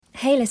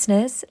Hey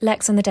listeners,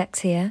 Lex on the decks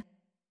here.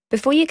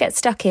 Before you get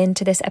stuck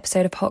into this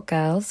episode of Hot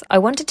Girls, I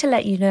wanted to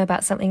let you know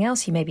about something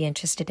else you may be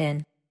interested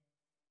in.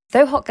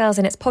 Though Hot Girls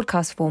in its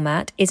podcast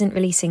format isn't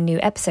releasing new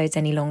episodes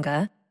any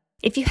longer,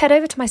 if you head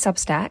over to my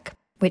Substack,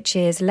 which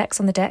is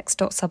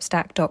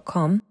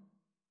lexonthedecks.substack.com,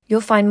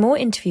 you'll find more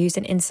interviews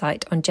and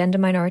insight on gender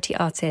minority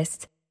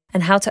artists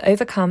and how to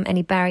overcome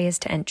any barriers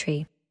to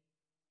entry.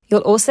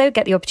 You'll also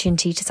get the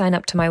opportunity to sign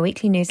up to my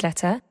weekly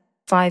newsletter,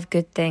 5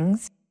 Good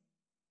Things.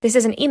 This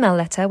is an email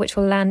letter which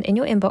will land in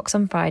your inbox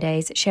on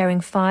Fridays,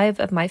 sharing 5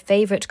 of my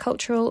favourite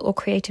cultural or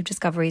creative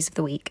discoveries of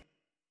the week.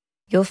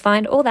 You'll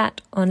find all that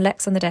on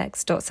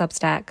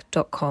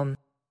lexonthedecks.substack.com.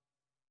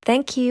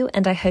 Thank you,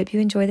 and I hope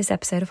you enjoy this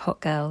episode of Hot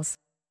Girls.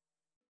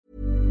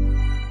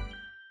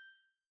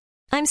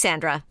 I'm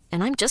Sandra,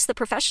 and I'm just the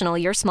professional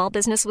your small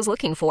business was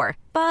looking for.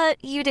 But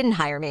you didn't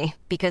hire me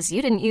because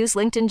you didn't use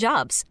LinkedIn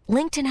Jobs.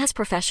 LinkedIn has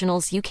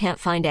professionals you can't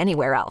find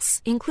anywhere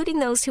else, including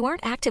those who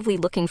aren't actively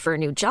looking for a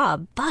new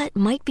job, but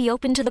might be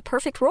open to the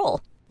perfect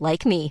role,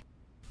 like me.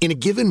 In a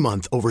given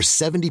month, over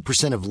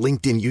 70% of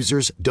LinkedIn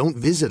users don't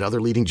visit other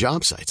leading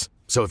job sites.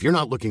 So if you're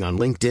not looking on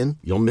LinkedIn,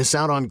 you'll miss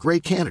out on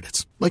great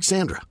candidates like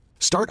Sandra.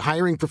 Start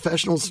hiring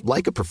professionals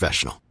like a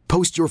professional.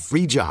 Post your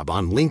free job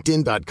on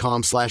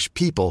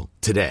linkedin.com/people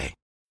today.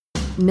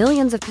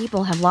 Millions of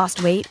people have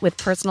lost weight with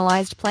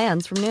personalized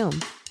plans from Noom.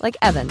 Like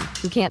Evan,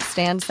 who can't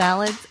stand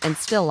salads and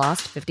still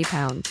lost 50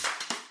 pounds.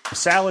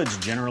 Salads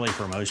generally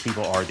for most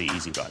people are the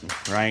easy button,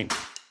 right?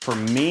 For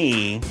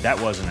me,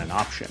 that wasn't an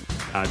option.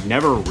 I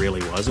never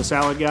really was a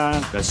salad guy.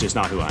 That's just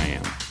not who I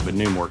am. But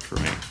Noom worked for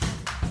me.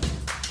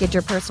 Get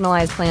your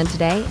personalized plan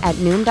today at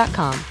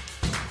Noom.com.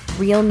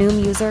 Real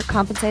Noom user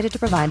compensated to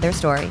provide their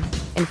story.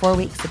 In 4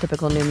 weeks, the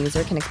typical Noom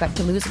user can expect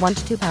to lose 1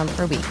 to 2 pounds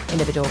per week.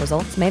 Individual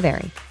results may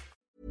vary.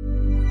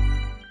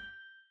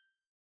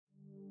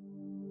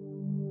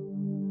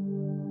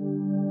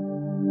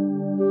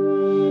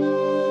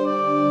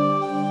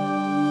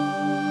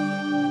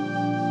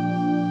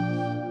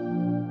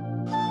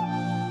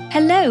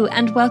 Hello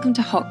and welcome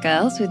to Hot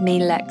Girls with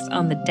me, Lex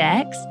on the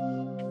decks.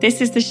 This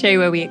is the show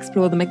where we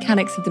explore the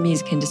mechanics of the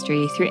music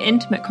industry through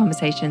intimate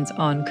conversations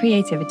on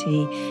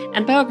creativity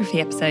and biography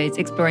episodes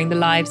exploring the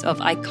lives of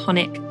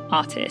iconic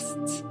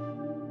artists.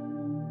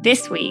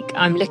 This week,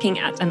 I'm looking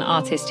at an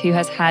artist who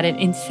has had an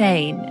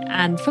insane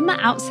and from the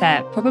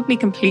outset, probably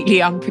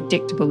completely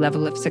unpredictable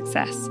level of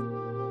success.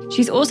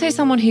 She's also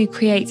someone who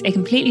creates a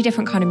completely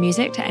different kind of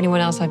music to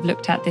anyone else I've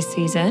looked at this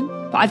season.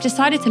 But I've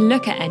decided to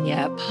look at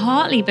Enya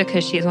partly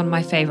because she is one of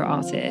my favourite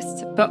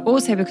artists, but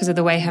also because of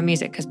the way her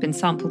music has been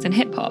sampled in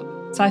hip-hop.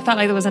 So I felt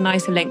like there was a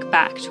nicer link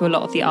back to a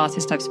lot of the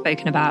artists I've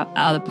spoken about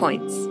at other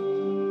points.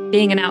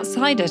 Being an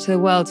outsider to the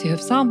world who have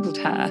sampled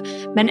her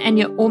meant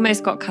Enya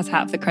almost got cut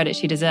out of the credit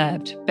she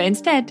deserved. But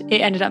instead,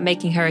 it ended up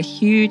making her a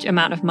huge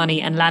amount of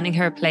money and landing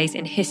her a place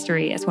in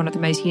history as one of the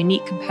most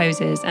unique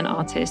composers and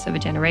artists of a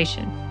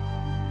generation.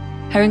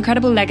 Her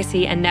incredible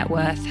legacy and net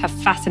worth have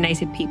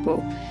fascinated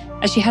people,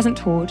 as she hasn't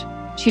toured,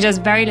 she does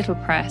very little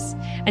press,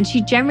 and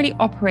she generally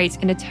operates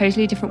in a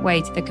totally different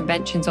way to the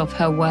conventions of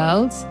her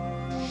world.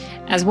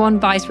 As one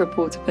Vice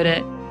reporter put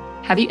it,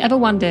 have you ever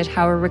wondered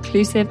how a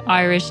reclusive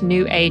Irish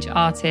New Age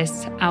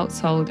artist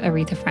outsold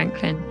Aretha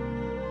Franklin?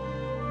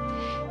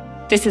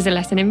 This is A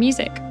Lesson in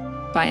Music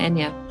by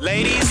Enya.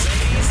 Ladies,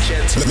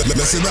 gentlemen,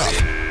 listen up.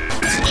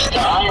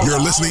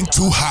 You're listening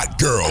to Hot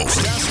Girls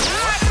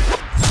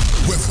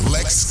with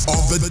Lex on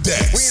the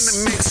decks. we in the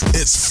mix.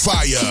 It's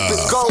fire. Keep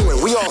it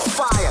going. We on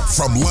fire.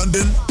 From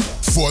London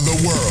for the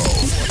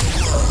world.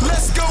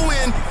 Let's go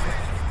in.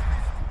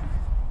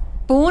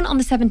 Born on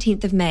the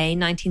 17th of May,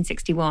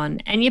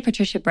 1961, Enya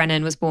Patricia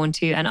Brennan was born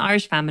to an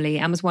Irish family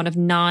and was one of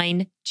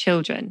 9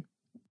 children.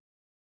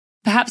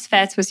 Perhaps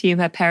fair to assume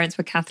her parents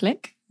were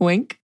Catholic.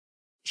 Wink.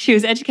 She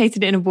was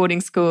educated in a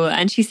boarding school,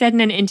 and she said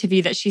in an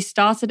interview that she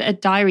started a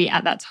diary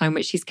at that time,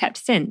 which she's kept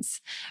since,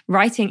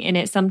 writing in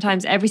it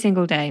sometimes every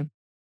single day.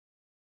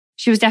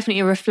 She was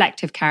definitely a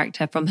reflective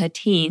character from her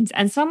teens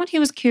and someone who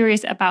was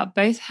curious about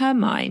both her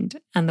mind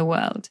and the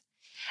world.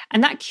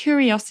 And that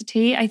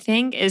curiosity, I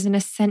think, is an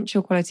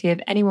essential quality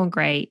of anyone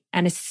great,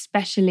 and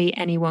especially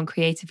anyone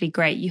creatively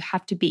great. You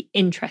have to be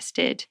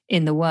interested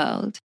in the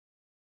world.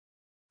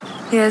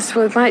 Yes,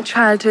 well, my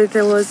childhood,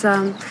 there was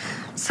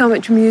so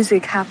much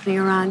music happening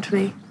around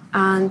me,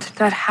 and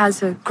that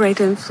has a great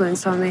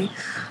influence on me.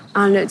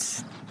 And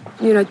it's,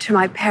 you know, to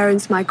my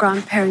parents, my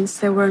grandparents,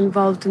 they were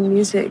involved in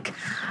music.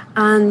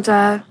 And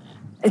I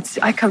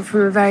come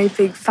from a very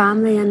big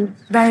family and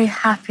very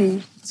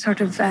happy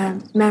sort of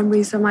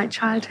memories of my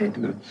childhood.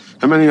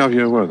 How many of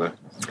you were there?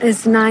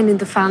 There's 9 in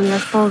the family. I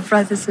have 4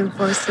 brothers and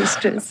 4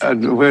 sisters.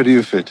 And where do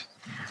you fit?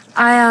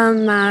 I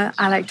am, I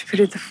like to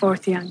put it, the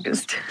 4th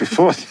youngest. The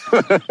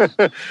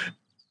 4th?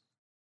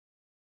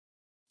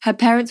 Her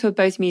parents were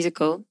both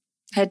musical.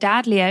 Her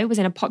dad, Leo, was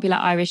in a popular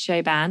Irish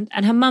show band,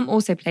 and her mum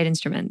also played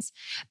instruments.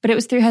 But it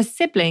was through her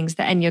siblings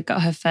that Enya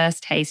got her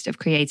first taste of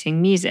creating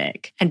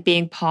music and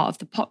being part of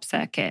the pop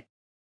circuit.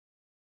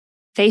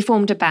 They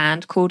formed a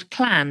band called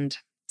Clanned,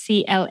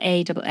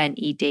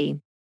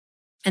 Clanned.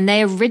 And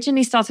they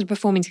originally started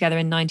performing together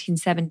in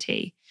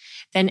 1970.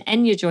 Then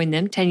Enya joined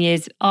them 10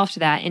 years after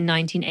that in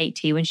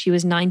 1980 when she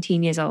was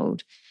 19 years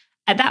old.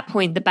 At that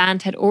point, the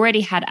band had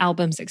already had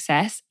album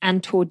success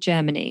and toured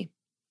Germany.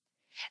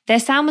 Their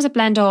sound was a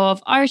blend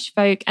of Irish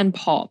folk and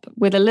pop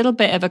with a little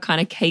bit of a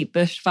kind of Kate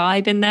Bush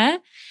vibe in there.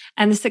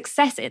 And the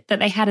success that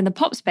they had in the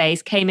pop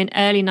space came in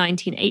early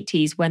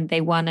 1980s when they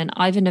won an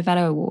Ivor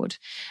Novello Award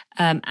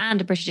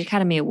and a British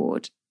Academy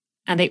Award.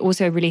 And they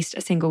also released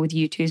a single with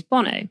U2's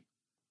Bono.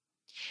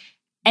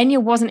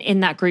 Enya wasn't in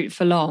that group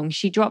for long.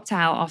 She dropped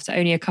out after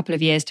only a couple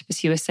of years to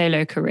pursue a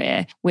solo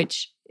career,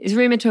 which is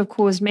rumoured to have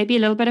caused maybe a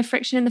little bit of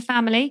friction in the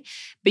family,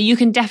 but you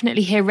can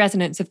definitely hear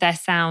resonance of their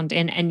sound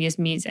in Enya's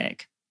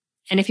music.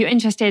 And if you're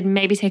interested,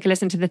 maybe take a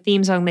listen to the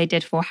theme song they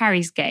did for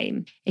Harry's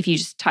Game. If you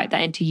just type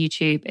that into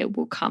YouTube, it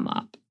will come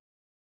up.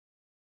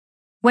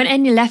 When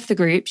Enya left the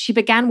group, she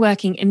began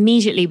working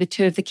immediately with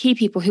two of the key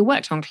people who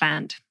worked on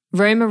Cland,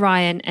 Roma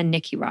Ryan and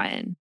Nicky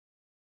Ryan.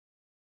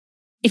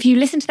 If you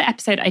listen to the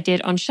episode I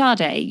did on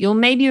Sade, you'll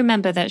maybe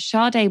remember that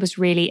Sade was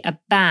really a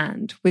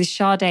band with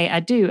Sade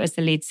Adu as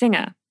the lead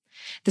singer.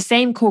 The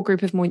same core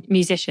group of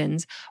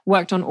musicians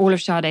worked on all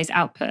of Sade's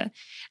output.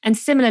 And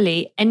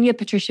similarly, Enya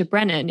Patricia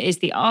Brennan is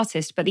the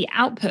artist, but the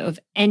output of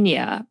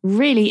Enya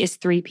really is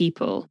three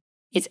people.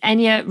 It's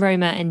Enya,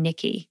 Roma, and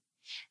Nicky.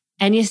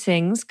 Enya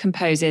sings,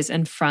 composes,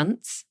 and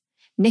fronts.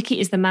 Nicky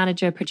is the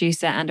manager,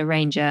 producer, and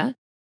arranger.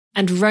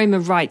 And Roma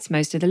writes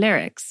most of the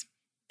lyrics.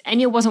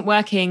 Enya wasn't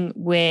working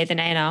with an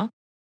A&R.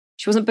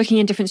 She wasn't booking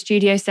in different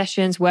studio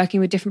sessions, working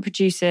with different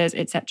producers,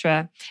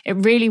 etc. It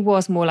really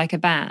was more like a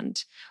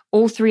band.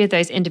 All three of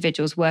those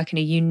individuals work in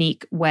a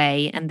unique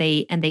way, and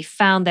they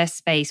found their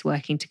space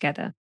working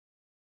together.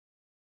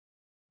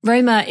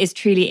 Roma is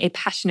truly a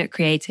passionate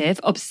creative,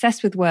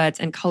 obsessed with words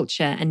and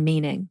culture and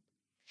meaning.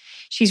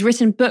 She's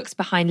written books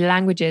behind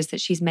languages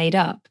that she's made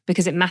up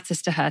because it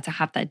matters to her to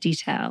have that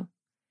detail.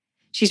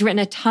 She's written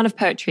a ton of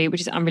poetry,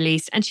 which is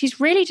unreleased, and she's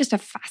really just a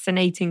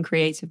fascinating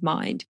creative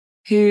mind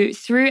who,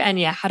 through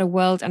Enya, had a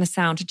world and a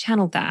sound to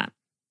channel that.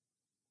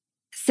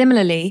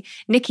 Similarly,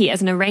 Nicky,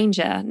 as an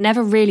arranger,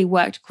 never really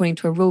worked according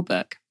to a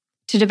rulebook.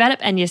 To develop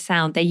Enya's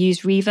sound, they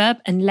used reverb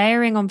and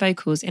layering on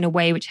vocals in a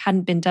way which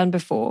hadn't been done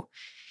before.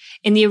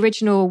 In the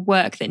original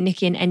work that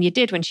Nicky and Enya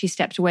did when she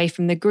stepped away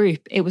from the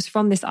group, it was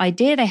from this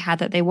idea they had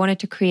that they wanted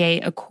to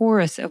create a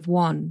chorus of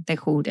one, they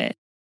called it,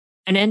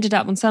 and ended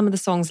up on some of the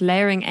songs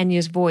layering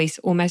Enya's voice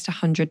almost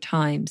 100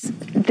 times.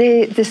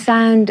 The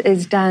sound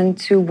is down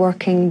to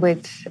working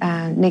with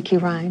Nicky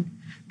Ryan,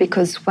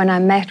 because when I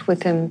met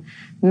with him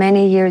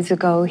many years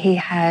ago, he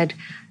had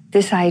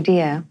this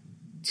idea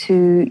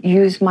to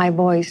use my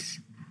voice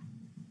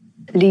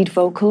lead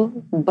vocal,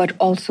 but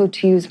also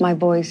to use my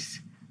voice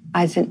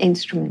as an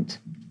instrument.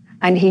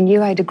 And he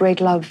knew I had a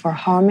great love for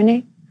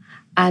harmony,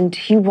 and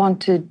he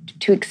wanted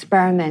to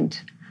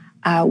experiment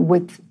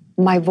with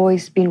my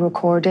voice being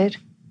recorded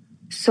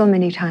so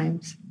many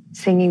times,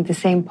 singing the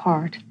same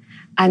part.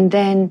 And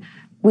then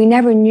we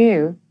never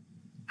knew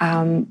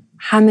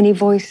how many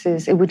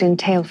voices it would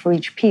entail for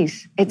each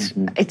piece.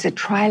 It's a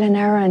trial and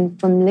error and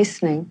from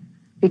listening,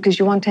 because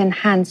you want to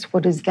enhance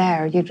what is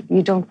there.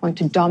 You don't want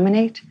to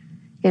dominate,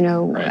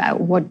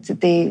 what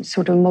the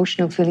sort of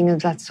emotional feeling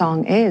of that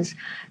song is.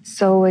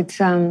 So it's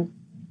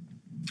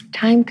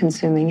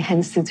time-consuming,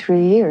 hence the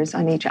 3 years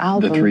on each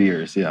album. The 3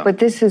 years, yeah. But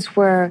this is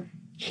where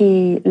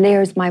he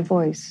layers my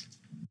voice.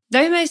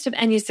 Though most of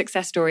Enya's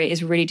success story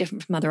is really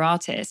different from other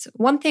artists,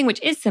 one thing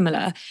which is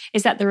similar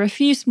is that there are a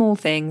few small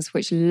things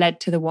which led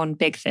to the one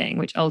big thing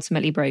which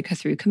ultimately broke her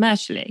through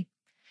commercially.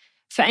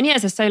 For Enya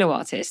as a solo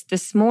artist, the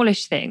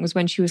smallish thing was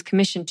when she was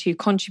commissioned to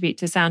contribute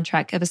to the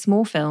soundtrack of a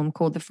small film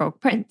called The Frog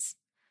Prince.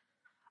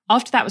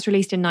 After that was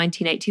released in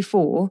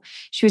 1984,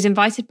 she was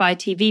invited by a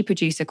TV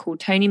producer called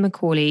Tony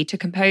Macaulay to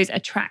compose a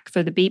track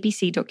for the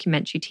BBC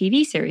documentary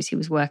TV series he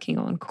was working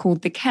on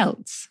called The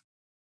Celts.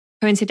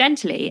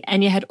 Coincidentally,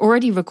 Enya had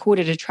already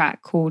recorded a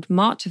track called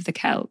March of the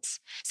Celts,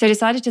 so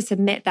decided to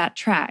submit that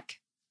track.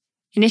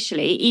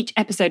 Initially, each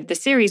episode of the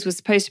series was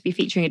supposed to be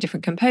featuring a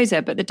different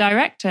composer, but the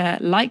director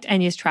liked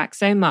Enya's track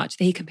so much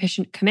that he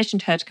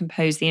commissioned her to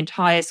compose the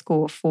entire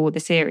score for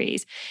the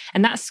series.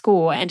 And that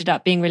score ended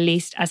up being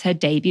released as her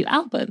debut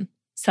album,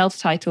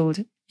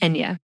 self-titled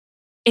Enya.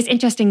 It's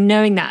interesting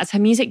knowing that, as her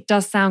music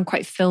does sound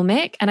quite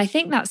filmic, and I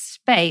think that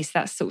space,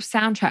 that sort of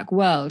soundtrack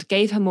world,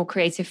 gave her more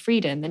creative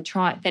freedom than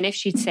if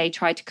she'd, say,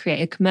 tried to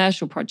create a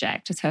commercial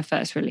project as her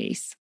first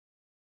release.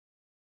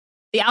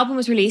 The album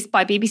was released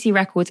by BBC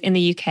Records in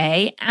the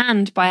UK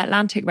and by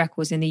Atlantic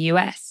Records in the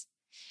US.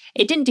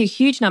 It didn't do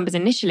huge numbers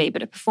initially,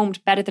 but it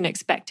performed better than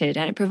expected,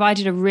 and it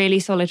provided a really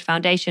solid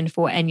foundation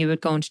for what Enya would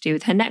go on to do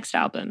with her next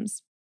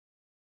albums.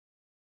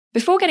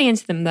 Before getting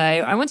into them, though,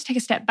 I want to take a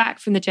step back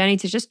from the journey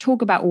to just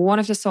talk about one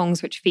of the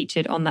songs which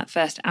featured on that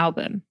first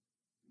album,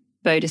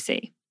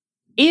 Bodicea.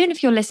 Even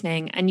if you're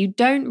listening and you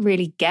don't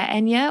really get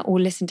Enya or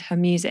listen to her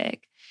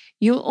music,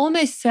 you'll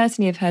almost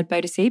certainly have heard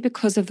Bodicea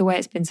because of the way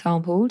it's been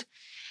sampled.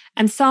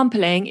 And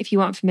sampling, if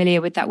you aren't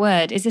familiar with that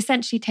word, is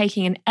essentially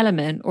taking an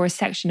element or a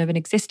section of an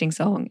existing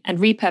song and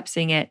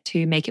repurposing it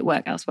to make it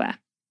work elsewhere.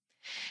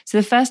 So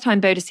the first time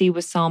Bodhi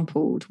was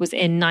sampled was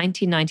in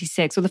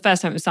 1996, or the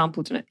first time it was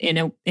sampled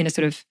in a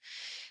sort of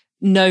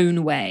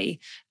known way,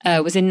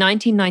 was in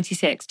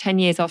 1996, 10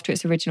 years after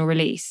its original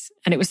release.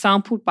 And it was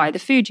sampled by the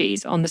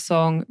Fugees on the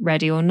song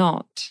Ready or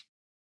Not.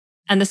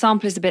 And the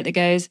sample is the bit that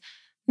goes,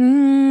 if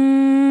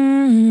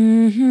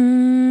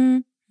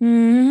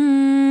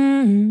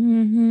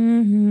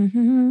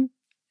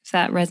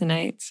that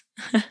resonates.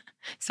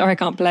 Sorry, I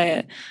can't play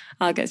it.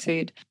 I'll get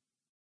sued.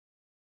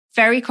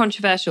 Very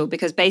controversial,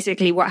 because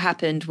basically what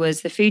happened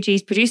was the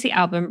Fugees produced the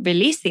album,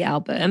 released the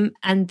album,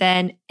 and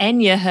then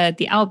Enya heard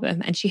the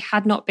album and she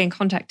had not been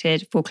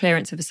contacted for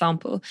clearance of a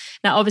sample.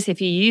 Now, obviously,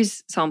 if you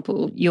use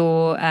sample,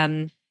 you're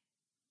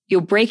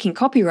breaking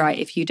copyright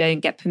if you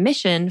don't get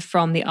permission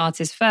from the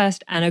artist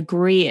first and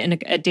agree in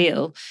a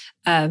deal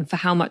for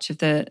how much of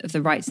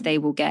the rights they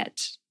will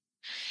get.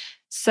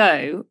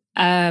 So,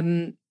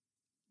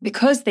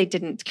 because they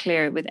didn't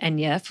clear it with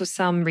Enya for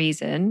some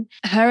reason,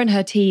 her and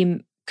her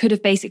team could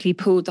have basically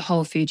pulled the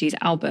whole Fugees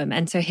album.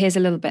 And so here's a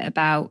little bit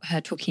about her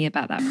talking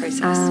about that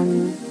process.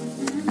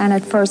 And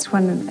at first,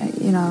 when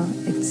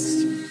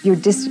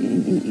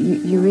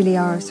you really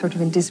are sort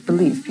of in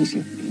disbelief, because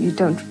you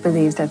don't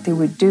believe that they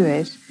would do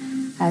it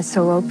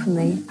so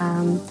openly.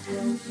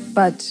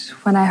 But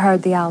when I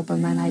heard the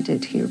album and I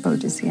did hear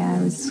Bodhi,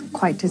 I was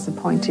quite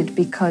disappointed,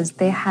 because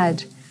they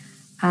had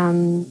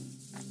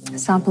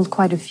sampled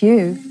quite a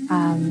few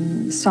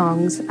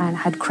songs and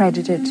had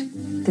credited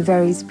the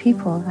various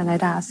people, and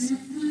I'd asked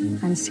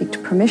and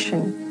seeked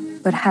permission,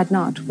 but had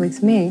not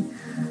with me.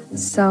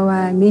 So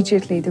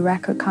immediately the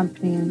record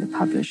company and the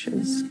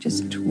publishers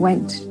just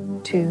went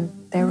to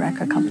their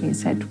record company and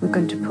said, we're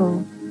going to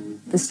pull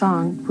the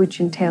song,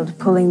 which entailed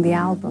pulling the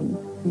album.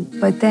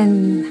 But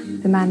then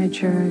the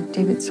manager,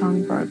 David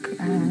Songberg,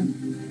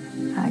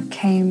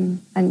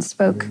 came and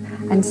spoke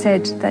and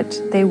said that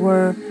they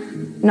were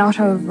not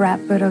of rap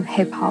but of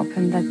hip-hop,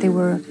 and that they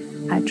were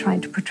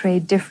trying to portray a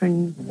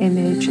different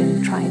image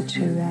and trying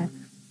to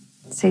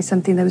say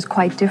something that was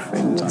quite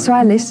different. So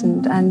I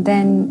listened, and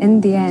then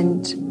in the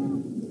end,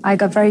 I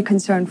got very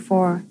concerned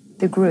for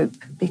the group,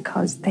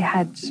 because they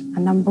had a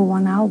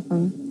 #1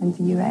 album in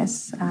the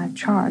US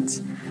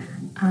charts.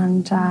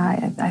 And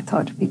I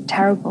thought it'd be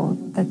terrible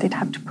that they'd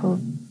have to pull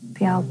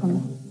the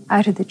album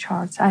out of the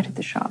charts, out of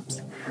the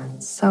shops.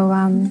 So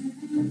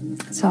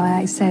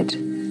I said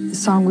the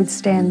song would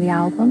stay in the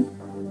album,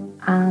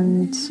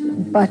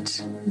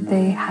 but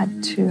they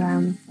had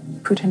to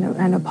put in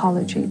an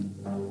apology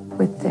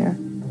with their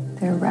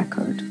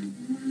record.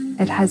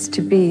 It has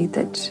to be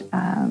that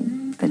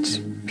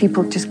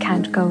people just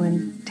can't go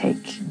and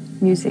take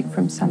music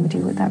from somebody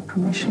without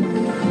permission.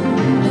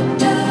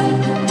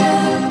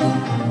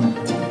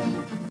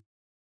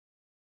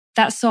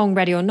 That song,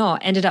 Ready or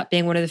Not, ended up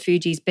being one of the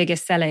Fugees'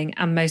 biggest selling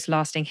and most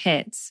lasting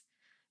hits.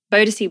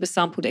 Bodhi was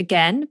sampled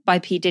again by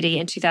P. Diddy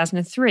in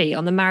 2003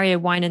 on the Mario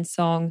Winans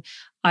song,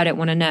 I Don't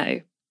Want to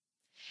Know.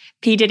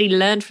 P. Diddy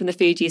learned from the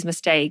Fugees'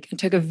 mistake and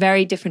took a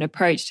very different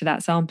approach to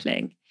that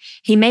sampling.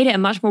 He made it a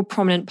much more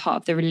prominent part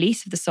of the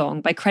release of the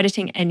song by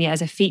crediting Enya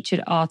as a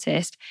featured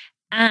artist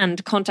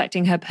and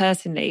contacting her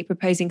personally,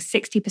 proposing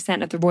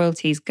 60% of the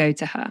royalties go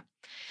to her.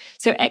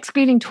 So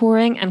excluding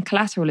touring and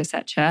collateral,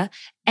 etc.,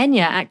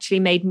 Enya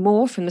actually made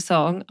more from the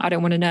song, I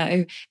Don't Want to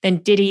Know, than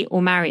Diddy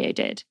or Mario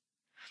did.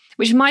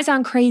 Which might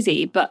sound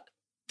crazy, but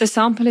the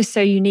sample is so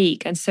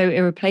unique and so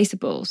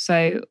irreplaceable.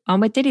 So I'm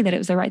with Diddy that it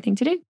was the right thing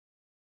to do.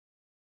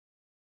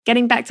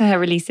 Getting back to her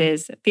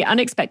releases, the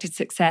unexpected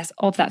success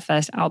of that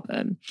first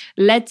album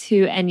led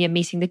to Enya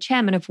meeting the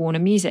chairman of Warner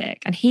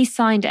Music, and he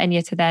signed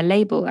Enya to their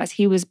label as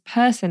he was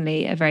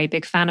personally a very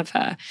big fan of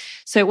her.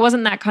 So it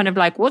wasn't that kind of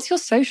like, what's your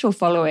social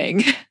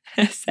following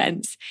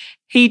sense.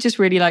 He just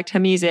really liked her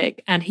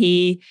music, and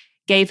he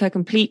gave her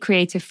complete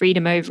creative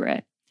freedom over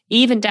it,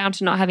 even down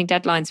to not having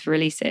deadlines for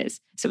releases.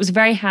 So it was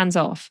very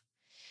hands-off.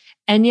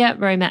 Enya,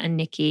 Roma and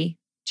Nikki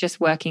just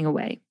working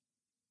away.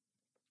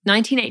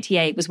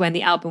 1988 was when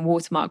the album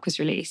Watermark was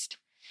released.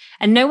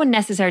 And no one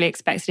necessarily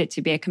expected it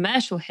to be a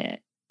commercial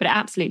hit, but it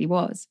absolutely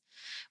was.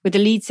 With the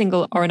lead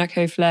single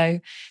Orinoco Flow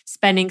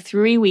spending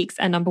 3 weeks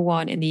at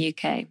 #1 in the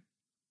UK.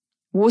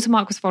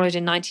 Watermark was followed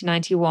in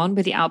 1991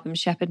 with the album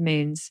Shepherd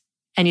Moons,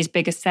 Enya's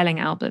biggest selling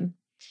album.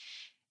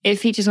 It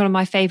features one of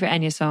my favourite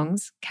Enya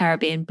songs,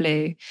 Caribbean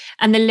Blue,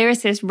 and the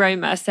lyricist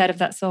Roma said of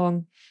that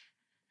song,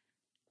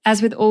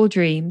 "As with all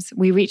dreams,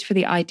 we reach for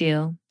the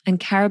ideal, and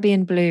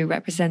Caribbean Blue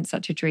represents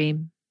such a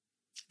dream.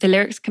 The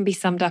lyrics can be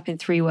summed up in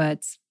 3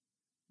 words.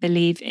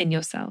 Believe in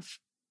yourself."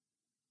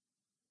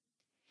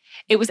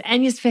 It was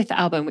Enya's 5th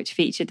album which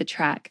featured the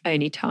track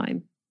Only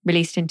Time,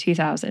 released in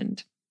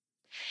 2000.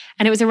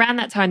 And it was around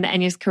that time that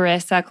Enya's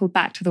career circled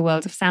back to the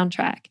world of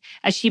soundtrack,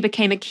 as she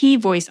became a key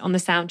voice on the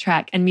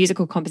soundtrack and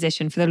musical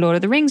composition for the Lord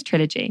of the Rings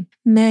trilogy.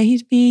 May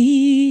it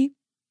be.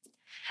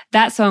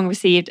 That song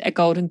received a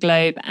Golden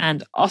Globe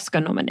and Oscar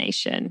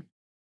nomination.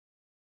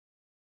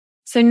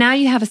 So now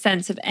you have a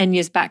sense of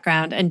Enya's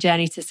background and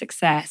journey to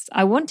success.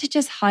 I want to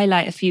just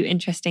highlight a few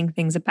interesting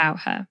things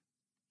about her.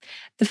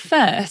 The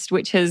first,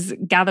 which has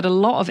gathered a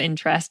lot of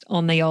interest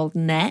on the old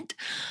net,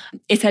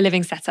 is her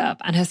living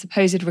setup and her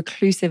supposed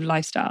reclusive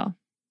lifestyle.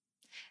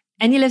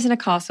 Enya lives in a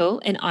castle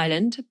in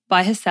Ireland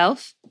by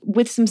herself,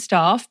 with some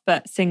staff,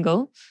 but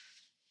single.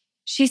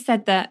 She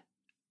said that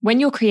when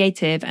you're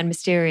creative and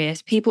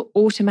mysterious, people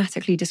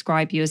automatically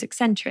describe you as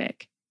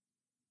eccentric.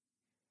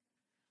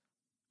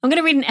 I'm going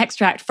to read an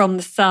extract from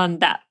The Sun,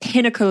 that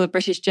pinnacle of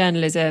British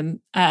journalism,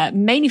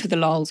 mainly for the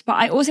lols, but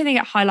I also think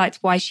it highlights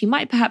why she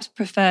might perhaps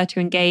prefer to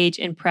engage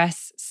in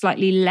press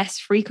slightly less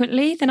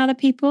frequently than other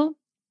people.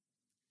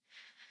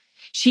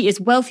 She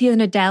is wealthier than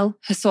Adele,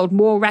 has sold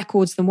more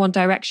records than One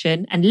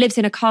Direction, and lives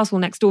in a castle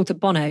next door to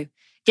Bono.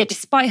 Yet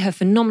despite her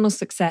phenomenal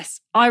success,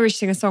 Irish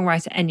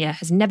singer-songwriter Enya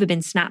has never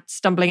been snapped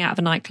stumbling out of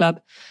a nightclub,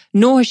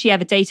 nor has she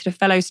ever dated a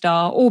fellow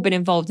star or been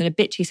involved in a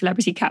bitchy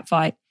celebrity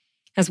catfight.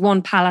 As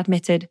one pal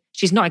admitted,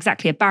 she's not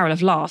exactly a barrel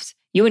of laughs.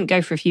 You wouldn't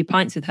go for a few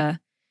pints with her.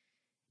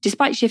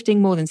 Despite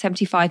shifting more than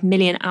 75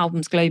 million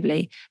albums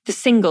globally, the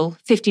single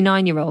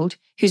 59-year-old,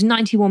 whose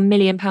 £91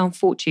 million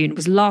fortune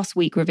was last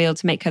week revealed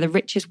to make her the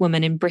richest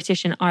woman in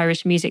British and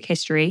Irish music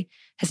history,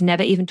 has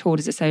never even toured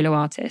as a solo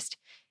artist.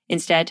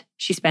 Instead,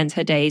 she spends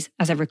her days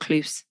as a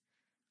recluse.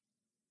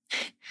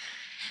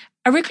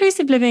 A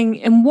reclusive living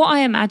in what I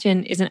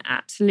imagine is an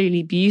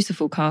absolutely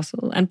beautiful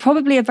castle and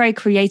probably a very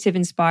creative,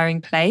 inspiring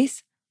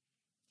place.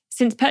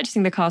 Since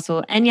purchasing the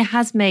castle, Enya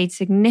has made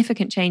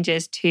significant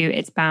changes to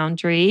its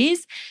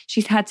boundaries.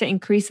 She's had to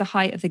increase the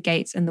height of the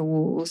gates and the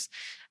walls.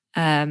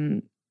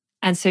 And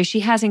so she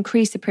has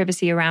increased the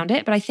privacy around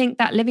it. But I think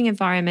that living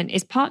environment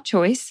is part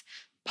choice,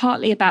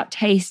 partly about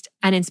taste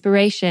and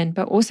inspiration,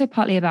 but also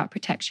partly about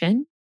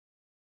protection.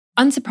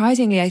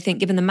 Unsurprisingly, I think,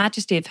 given the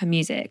majesty of her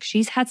music,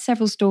 she's had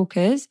several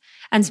stalkers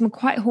and some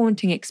quite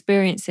haunting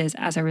experiences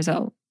as a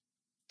result.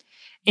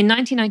 In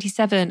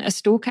 1997, a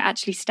stalker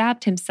actually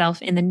stabbed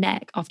himself in the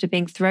neck after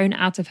being thrown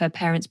out of her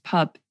parents'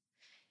 pub.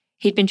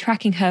 He'd been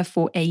tracking her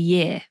for a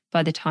year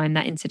by the time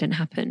that incident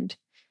happened.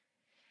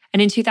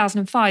 And in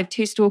 2005,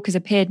 2 stalkers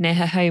appeared near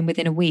her home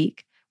within a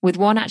week, with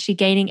one actually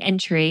gaining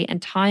entry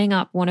and tying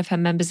up one of her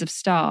members of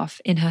staff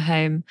in her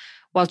home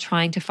while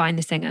trying to find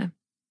the singer.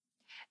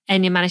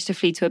 Enya managed to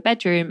flee to a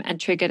bedroom and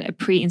triggered a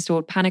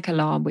pre-installed panic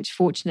alarm, which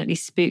fortunately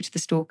spooked the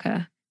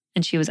stalker,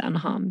 and she was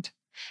unharmed.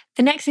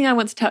 The next thing I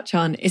want to touch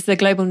on is the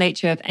global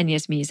nature of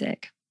Enya's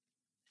music.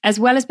 As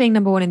well as being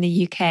number 1 in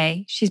the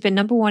UK, she's been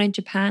number 1 in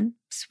Japan,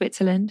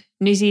 Switzerland,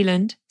 New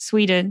Zealand,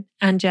 Sweden,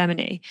 and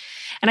Germany.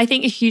 And I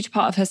think a huge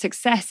part of her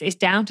success is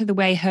down to the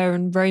way her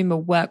and Roma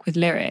work with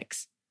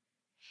lyrics.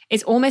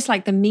 It's almost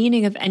like the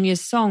meaning of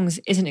Enya's songs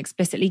isn't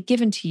explicitly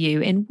given to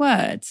you in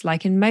words,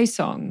 like in most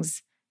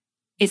songs.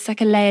 It's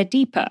like a layer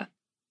deeper.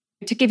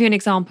 To give you an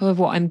example of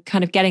what I'm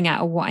kind of getting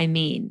at or what I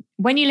mean,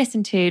 when you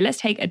listen to, let's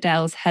take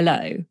Adele's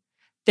Hello,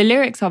 the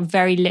lyrics are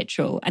very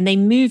literal and they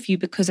move you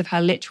because of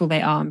how literal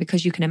they are and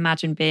because you can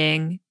imagine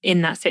being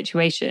in that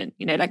situation.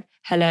 You know, like,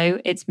 hello,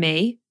 it's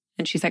me.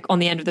 And she's like on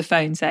the end of the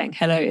phone saying,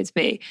 hello, it's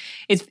me.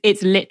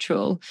 It's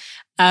literal.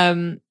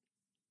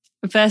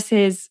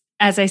 Versus,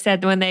 as I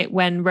said,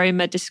 when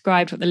Roma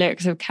described what the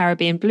lyrics of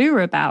Caribbean Blue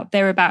were about,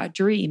 they were about a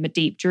dream, a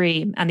deep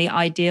dream, and the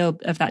ideal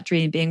of that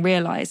dream being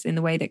realized in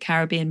the way that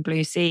Caribbean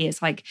Blue Sea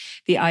is like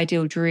the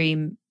ideal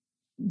dream.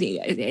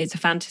 It's a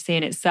fantasy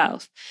in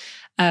itself.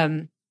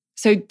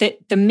 So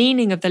the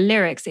meaning of the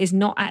lyrics is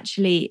not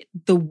actually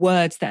the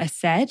words that are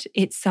said.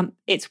 It's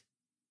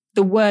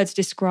the words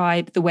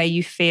describe the way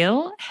you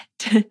feel.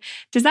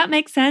 Does that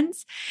make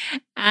sense?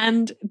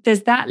 And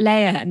there's that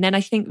layer. And then I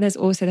think there's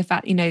also the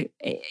fact,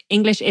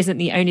 English isn't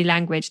the only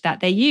language that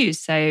they use.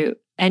 So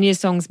Enya's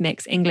songs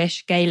mix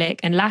English,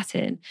 Gaelic, and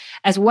Latin,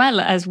 as well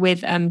as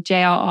with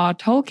J.R.R.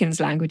 Tolkien's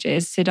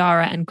languages,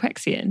 Sidara and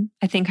Quexian.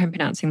 I think I'm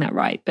pronouncing that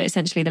right, but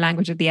essentially the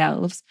language of the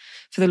elves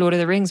for the Lord of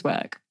the Rings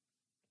work.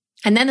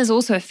 And then there's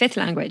also a 5th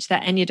language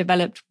that Enya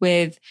developed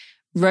with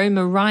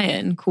Roma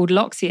Ryan called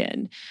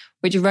Loxian,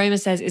 which Roma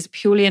says is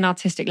purely an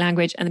artistic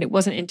language and that it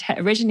wasn't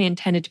originally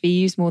intended to be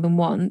used more than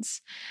once.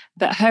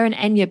 But her and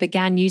Enya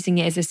began using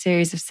it as a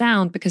series of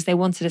sound because they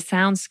wanted a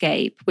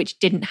soundscape which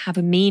didn't have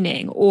a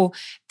meaning, or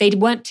they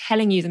weren't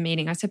telling you the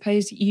meaning. I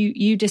suppose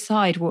you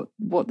decide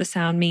what the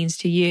sound means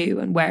to you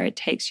and where it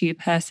takes you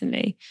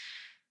personally.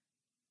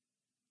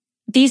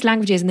 These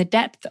languages and the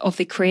depth of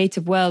the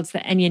creative worlds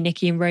that Enya,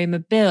 Nikki, and Roma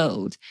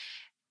build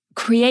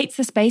creates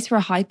a space for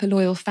a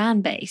hyper-loyal fan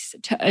base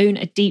to own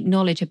a deep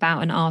knowledge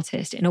about an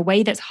artist in a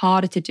way that's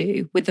harder to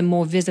do with the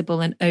more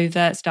visible and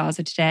overt stars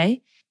of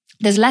today.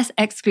 There's less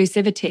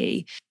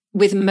exclusivity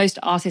with most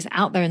artists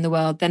out there in the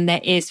world than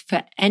there is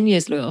for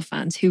Enya's loyal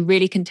fans who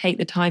really can take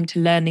the time to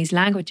learn these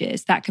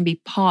languages. That can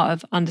be part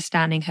of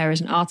understanding her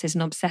as an artist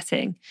and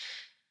obsessing.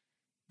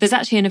 There's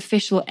actually an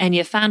official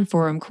Enya fan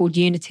forum called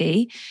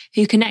Unity,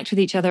 who connect with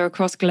each other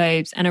across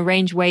globes and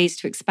arrange ways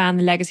to expand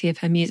the legacy of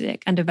her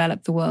music and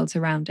develop the worlds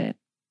around it.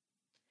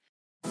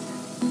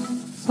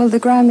 Well, the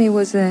Grammy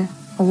was a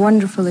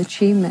wonderful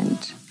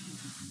achievement.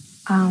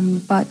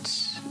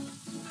 But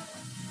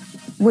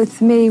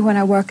with me, when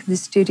I work in the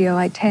studio,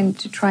 I tend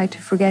to try to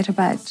forget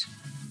about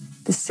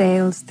the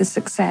sales, the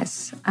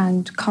success,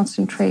 and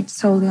concentrate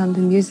solely on the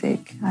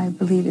music. I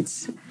believe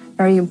it's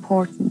very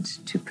important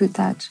to put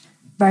that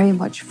very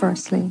much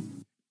firstly.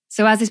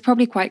 So as is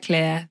probably quite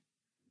clear,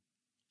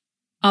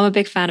 I'm a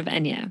big fan of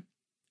Enya.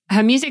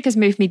 Her music has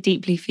moved me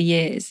deeply for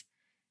years.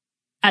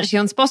 Actually,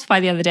 on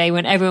Spotify the other day,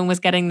 when everyone was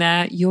getting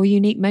their Your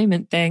Unique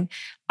Moment thing,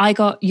 I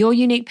got Your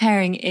Unique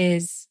Pairing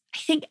is, I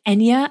think,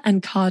 Enya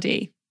and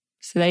Cardi.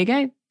 So there you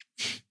go.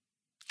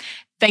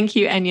 Thank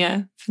you,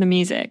 Enya, for the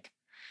music.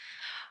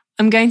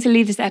 I'm going to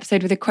leave this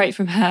episode with a quote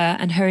from her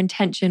and her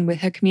intention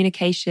with her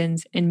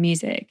communications in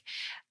music.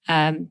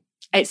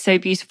 It's so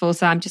beautiful,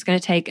 so I'm just going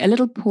to take a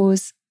little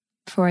pause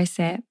before I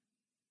say it.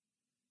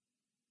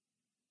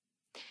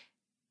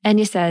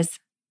 Enya says,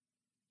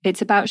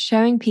 "It's about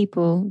showing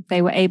people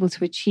they were able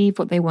to achieve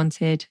what they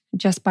wanted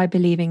just by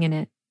believing in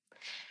it.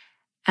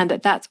 And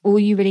that's all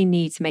you really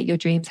need to make your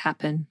dreams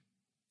happen.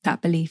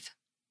 That belief."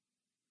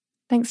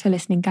 Thanks for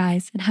listening,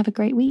 guys, and have a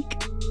great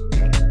week.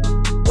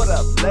 What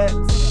up, Lex?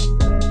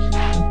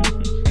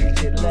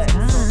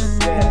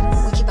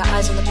 We keep our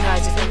eyes on the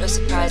prizes, ain't no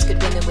surprise.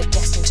 Good women, we're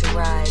destined to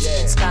rise.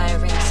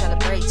 Inspiring,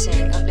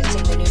 celebrating,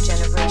 uplifting the new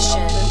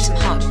generation. We some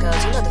hot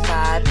girls, you know the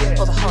vibe.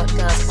 All the hot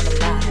girls come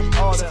alive.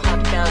 Some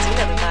hot girls, you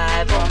know the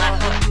vibe. All my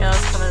hot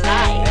girls come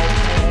alive.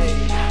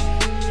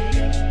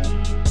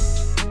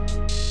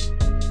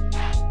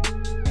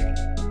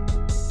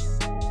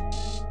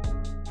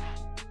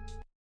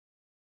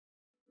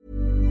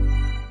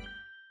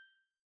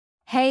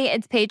 Hey,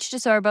 it's Paige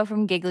DeSorbo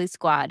from Giggly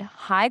Squad.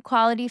 High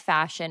quality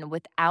fashion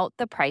without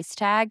the price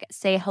tag.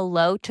 Say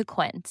hello to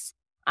Quince.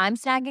 I'm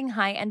snagging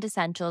high-end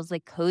essentials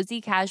like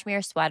cozy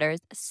cashmere sweaters,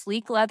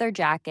 sleek leather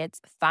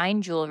jackets,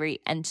 fine jewelry,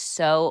 and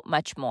so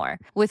much more.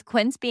 With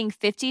Quince being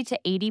 50 to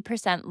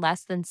 80%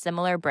 less than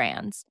similar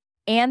brands.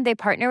 And they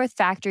partner with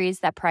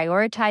factories that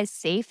prioritize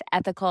safe,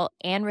 ethical,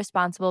 and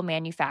responsible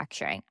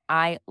manufacturing.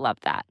 I love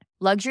that.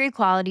 Luxury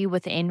quality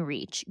within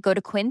reach. Go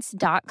to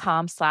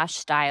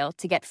quince.com/style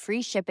to get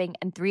free shipping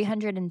and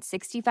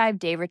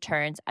 365-day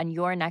returns on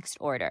your next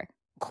order.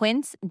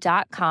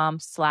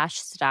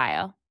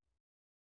 Quince.com/style.